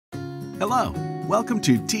Hello, welcome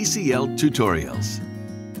to TCL Tutorials.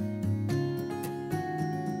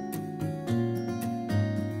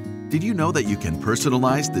 Did you know that you can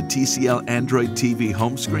personalize the TCL Android TV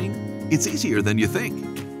home screen? It's easier than you think.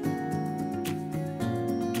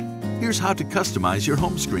 Here's how to customize your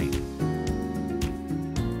home screen.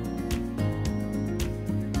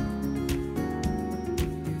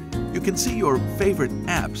 You can see your favorite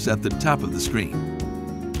apps at the top of the screen.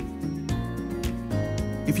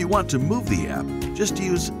 If you want to move the app, just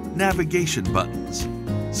use navigation buttons.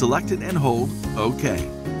 Select it and hold OK.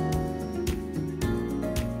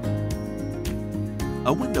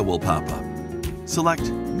 A window will pop up. Select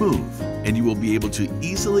Move, and you will be able to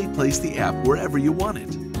easily place the app wherever you want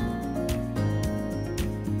it.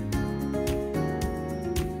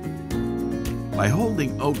 By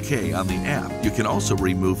holding OK on the app, you can also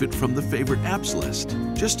remove it from the Favorite Apps list.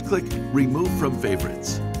 Just click Remove from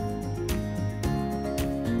Favorites.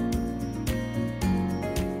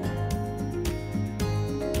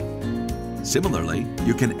 Similarly,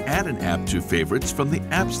 you can add an app to favorites from the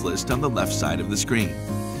apps list on the left side of the screen.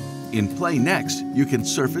 In Play Next, you can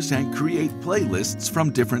surface and create playlists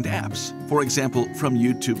from different apps. For example, from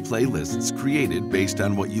YouTube playlists created based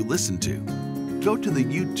on what you listen to. Go to the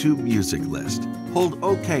YouTube music list, hold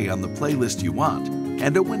OK on the playlist you want,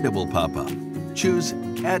 and a window will pop up. Choose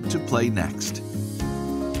Add to Play Next.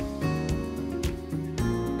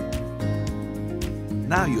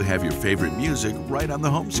 Now you have your favorite music right on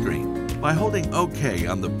the home screen. By holding OK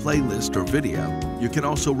on the playlist or video, you can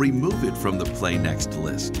also remove it from the Play Next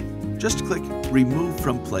list. Just click Remove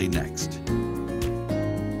from Play Next.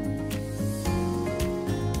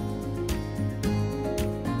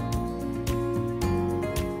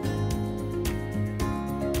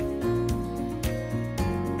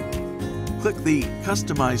 Click the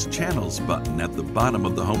Customize Channels button at the bottom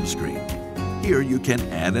of the home screen. Here you can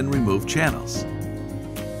add and remove channels.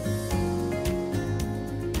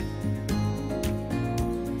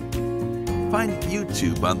 Find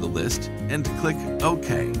YouTube on the list and click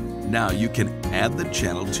OK. Now you can add the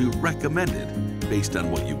channel to Recommended based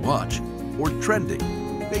on what you watch, or Trending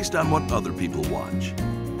based on what other people watch.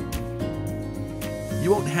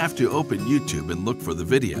 You won't have to open YouTube and look for the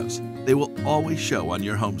videos. They will always show on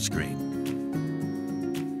your home screen.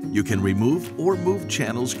 You can remove or move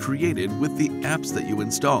channels created with the apps that you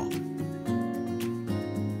installed.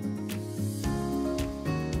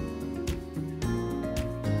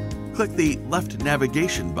 Click the left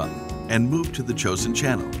navigation button and move to the chosen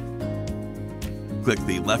channel. Click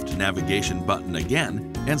the left navigation button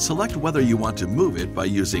again and select whether you want to move it by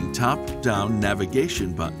using top-down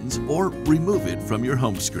navigation buttons or remove it from your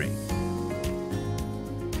home screen.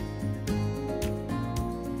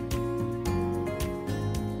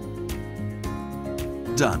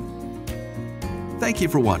 Done. Thank you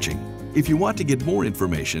for watching. If you want to get more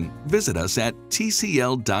information, visit us at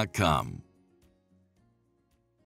tcl.com.